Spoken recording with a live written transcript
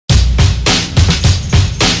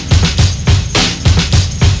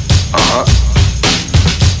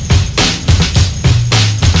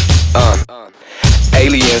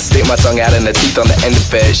my tongue out and the teeth on the end of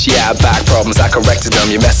it. She had back problems, I corrected them.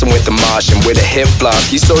 You're messing with the Martian with a hip blast.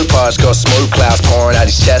 He's so posh, got smoke clouds pouring out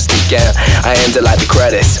his chest again. I ended like the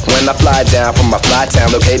credits when I fly down from my fly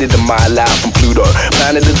town, located a mile out from Pluto.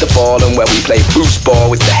 Planet of the fallen where we play foosball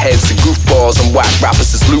with the heads of goofballs and whack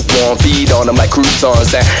rappers is lukewarm. Feed on them like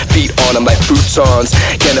croutons and feet on them like futons.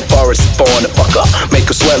 Getting forest born to fuck up, make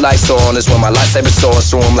her sweat like saunas when my lightsaber soars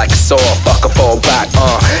through him like a sword. Fuck her, fall back,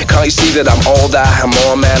 can't you see that I'm all that and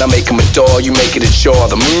more, man? I make him adore, you make it a chore.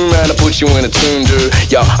 The moon man, I put you in a tune, dude.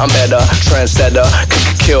 Yo, I'm better, trendsetter,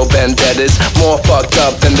 kill vendettas. More fucked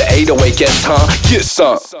up than the 808 gets, huh? Get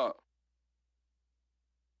some.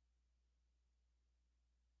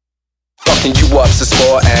 Fucking you up's a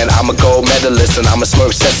sport and I'm a gold medalist and I'm a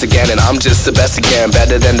smoke cess again and I'm just the best again.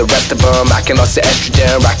 Better than the rest of them, racking lots of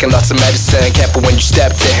estrogen, racking lots of medicine. Careful when you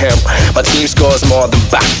step to him. My team scores more than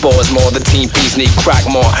backboards, more than team bees need crack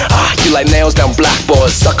more. You like nails down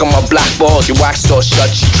blackboards, suck on my black balls. Your wax store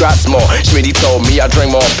shut, she traps more. Schmitty told me I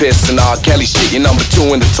drink more piss than R. Kelly shit. You're number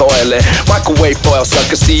 2 in the toilet. Microwave foil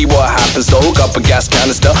sucker, see what happens. So hook up a gas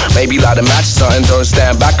canister, maybe light a match or something. Don't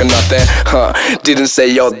stand back or nothing, Didn't say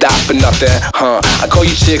yo that for nothing. I call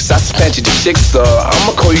you chicks, I suspend you to chicks,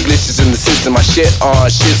 I'ma call you glitches in the system. My shit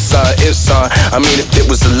on, shit son, if son. I mean if it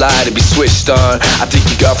was a lie to be switched on. I think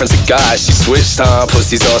your girlfriend's a guy, she switched on.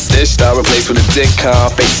 Pussy's all stitched on, replaced with a dick,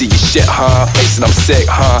 Face of your shit, facing I'm sick,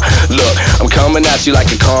 Look, I'm coming at you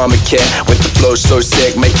like a karma kid with the flow so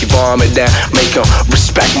sick, make you vomit down. Make 'em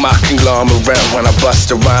respect my conglomerate when I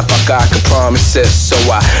bust a rhyme, fuck I can promise it. So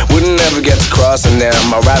I wouldn't ever get to crossing them.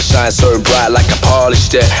 My rap shines so bright like I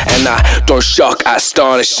polished it, and I don't shock, I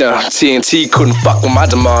astonish them. TNT couldn't fuck with my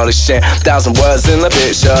demolishing. 1,000 words in the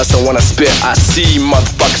picture, so when I spit, I see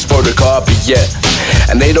motherfuckers photocopy it.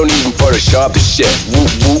 And they don't even Photoshop this shit.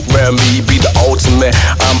 Whoop whoop, Remi, be the ultimate.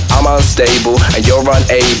 I'm unstable, and you're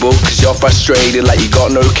unable, cause you're frustrated like you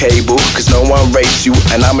got no cable. Cause no one rates you,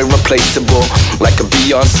 and I'm irreplaceable. Like a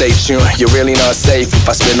Beyonce tune, you're really not safe. If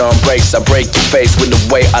I spin on brakes, I break your face with the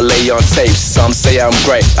way I lay on tapes. Some say I'm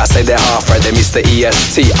great, I say they're half right, they miss the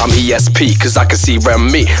EST. I'm ESP, cause I can see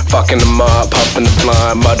Remi fucking them up, pumping the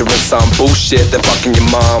blunt, muttering some bullshit, then fucking your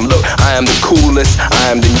mom. Look, I am the coolest,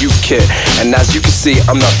 I am the new kid, and as you can see,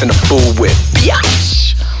 I'm nothing to fool with.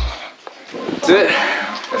 Biatch! That's it.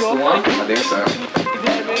 That's the one? I think so.